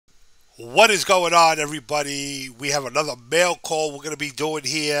What is going on, everybody? We have another mail call we're going to be doing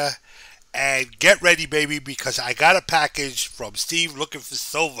here. And get ready, baby, because I got a package from Steve looking for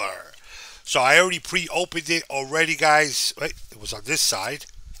silver. So I already pre-opened it already, guys. Wait, it was on this side.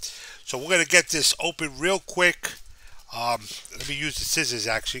 So we're going to get this open real quick. Let me use the scissors,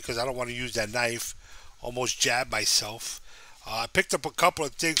 actually, because I don't want to use that knife. Almost jabbed myself. I picked up a couple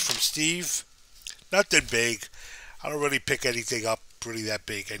of things from Steve. Nothing big. I don't really pick anything up really that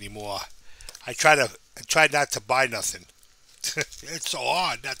big anymore. I try not to buy nothing. It's so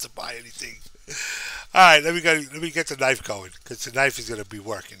hard not to buy anything. All right, let me get the knife going because the knife is gonna be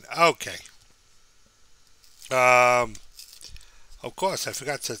working. Okay. Um, of course I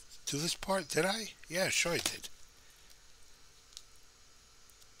forgot to do this part. Did I? Yeah, sure I did.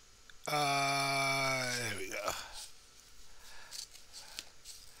 There we go.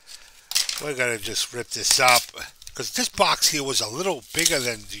 We're gonna just rip this up because this box here was a little bigger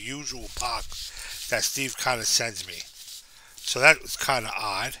than the usual box that Steve kind of sends me. So that was kind of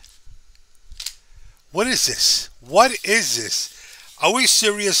odd. What is this? What is this? Are we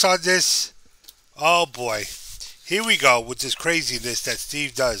serious on this? Oh boy. Here we go with this craziness that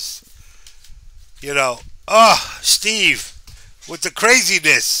Steve does. You know, oh, Steve, with the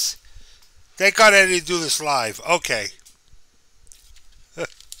craziness. Thank God I didn't do this live. Okay,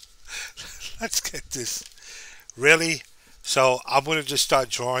 let's get this. Really? So I'm gonna just start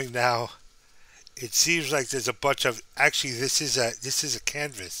drawing now. It seems like there's a bunch of. Actually, this is a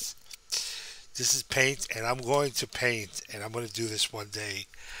canvas. This is paint, and I'm going to paint, and I'm going to do this one day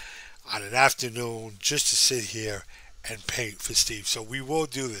on an afternoon just to sit here and paint for Steve. So we will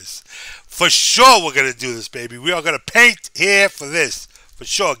do this. For sure we're going to do this, baby. We are going to paint here for this. For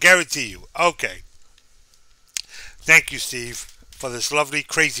sure, guarantee you. Okay. Thank you, Steve, for this lovely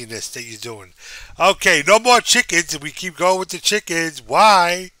craziness that you're doing. Okay, no more chickens. We keep going with the chickens.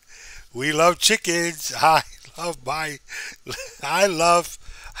 Why? We love chickens. Love my I love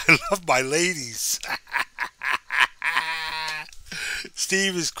I love my ladies.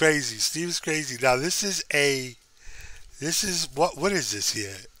 Steve is crazy. Steve is crazy. Now this is what is this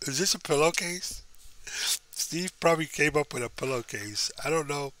here? Is this a pillowcase? Steve probably came up with a pillowcase. I don't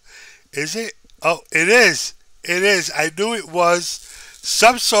know. Is it? Oh, it is. It is. I knew it was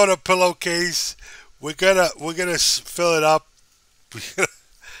some sort of pillowcase. We're gonna fill it up.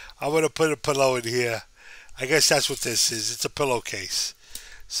 I'm gonna put a pillow in here. I guess that's what this is. It's a pillowcase.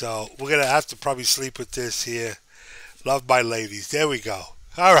 So we're gonna have to probably sleep with this here. Love my ladies. There we go.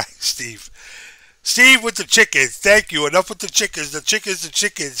 All right, Steve. Steve with the chickens. Thank you. Enough with the chickens. The chickens. The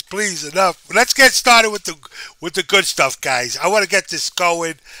chickens. Please, enough. Let's get started with the good stuff, guys. I want to get this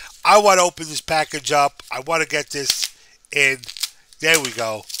going. I want to open this package up. I want to get this in. There we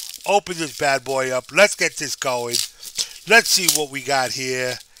go. Open this bad boy up. Let's get this going. Let's see what we got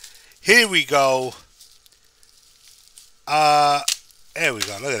here. Here we go. Uh, there we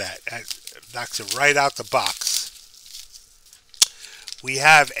go. Look at that. That knocks it right out the box. We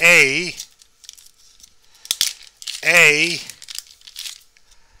have a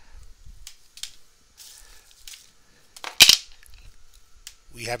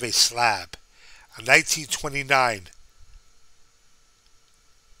we have a slab, a 1929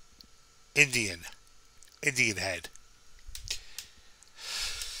 Indian head.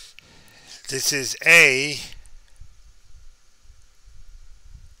 This is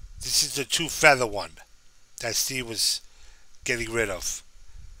the two feather one that Steve was getting rid of.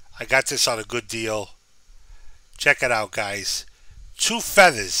 I got this on a good deal. Check it out, guys. Two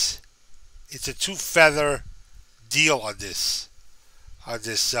feathers. It's a two feather deal on this. On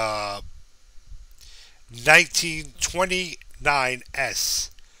this 1929S.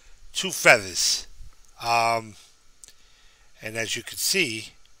 Two feathers. And as you can see,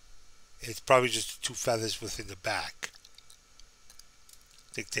 it's probably just two feathers within the back.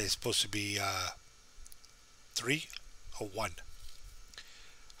 I think they're supposed to be three or one.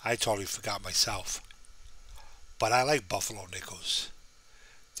 I totally forgot myself. But I like buffalo nickels.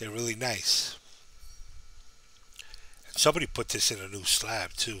 They're really nice. And somebody put this in a new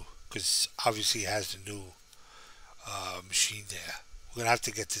slab too, because obviously it has the new machine there. We're gonna have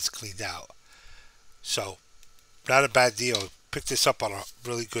to get this cleaned out. So, not a bad deal. Picked this up on a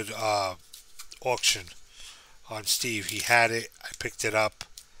really good auction on Steve. He had it. I picked it up.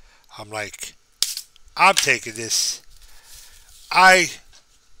 I'm like, I'm taking this. I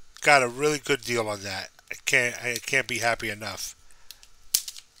got a really good deal on that. I can't be happy enough.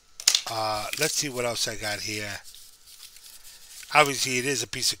 Let's see what else I got here. Obviously, it is a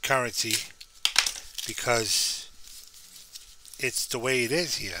piece of currency because it's the way it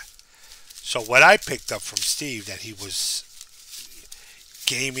is here. So what I picked up from Steve that he was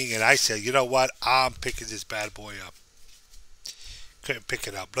gaming, and I said, you know what? I'm picking this bad boy up. Couldn't pick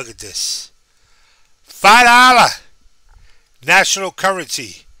it up. Look at this. $5 national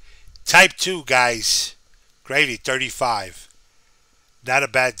currency. Type 2, guys. Gravy, 35. Not a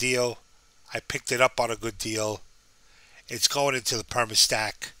bad deal. I picked it up on a good deal. It's going into the perma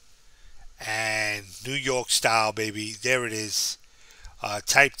stack. And New York style, baby. There it is.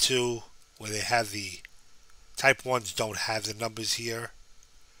 Type 2, where they have the Type 1s don't have the numbers here.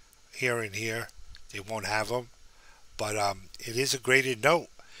 Here and here. They won't have them. But it is a graded note.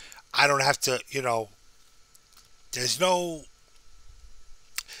 I don't have to, there's no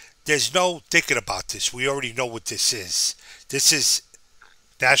thinking about this. We already know what this is. This is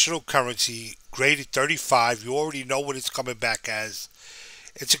national currency, graded 35. You already know what it's coming back as.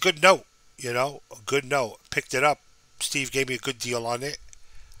 It's a good note, a good note. Picked it up. Steve gave me a good deal on it.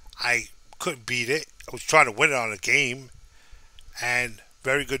 I couldn't beat it. I was trying to win it on a game. And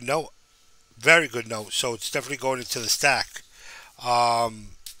very good note. Very good note. So it's definitely going into the stack.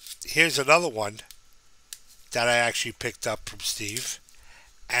 Here's another one that I actually picked up from Steve.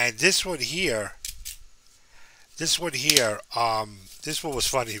 And this one here, this one was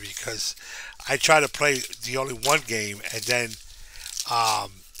funny because I tried to play the only one game, and then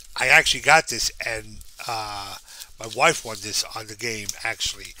I actually got this, and my wife won this on the game,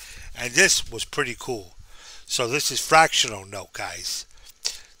 actually. And this was pretty cool. So this is fractional note, guys.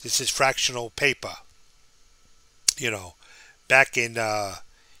 This is fractional paper. Back in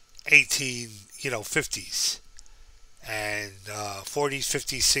 50s. And 40s,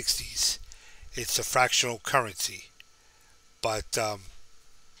 50s, 60s. It's a fractional currency. But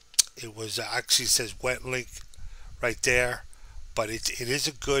it was actually says wet link right there. But it is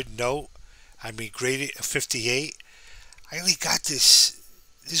a good note. I mean, graded 58. I only got this.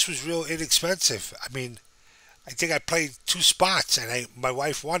 This was real inexpensive. I mean, I think I played 2 spots and my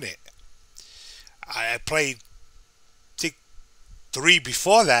wife won it. I played, I think, 3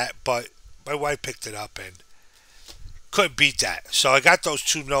 before that, but my wife picked it up and couldn't beat that. So I got those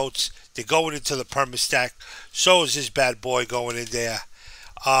 2 notes. They're going into the perma stack. So is this bad boy going in there.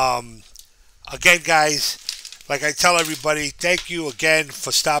 Again, guys, like I tell everybody, thank you again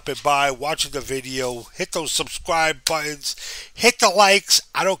for stopping by, watching the video. Hit those subscribe buttons. Hit the likes.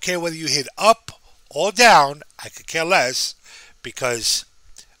 I don't care whether you hit up or down. I could care less, because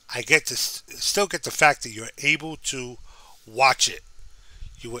I get to still get the fact that you're able to watch it.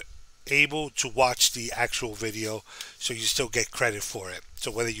 You were able to watch the actual video, so you still get credit for it.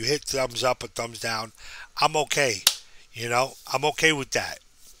 So whether you hit thumbs up or thumbs down, I'm okay. I'm okay with that.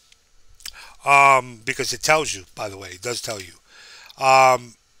 Because it tells you, by the way, it does tell you.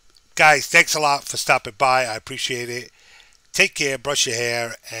 Guys, thanks a lot for stopping by. I appreciate it. Take care, brush your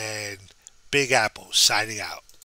hair, and Big Apple signing out.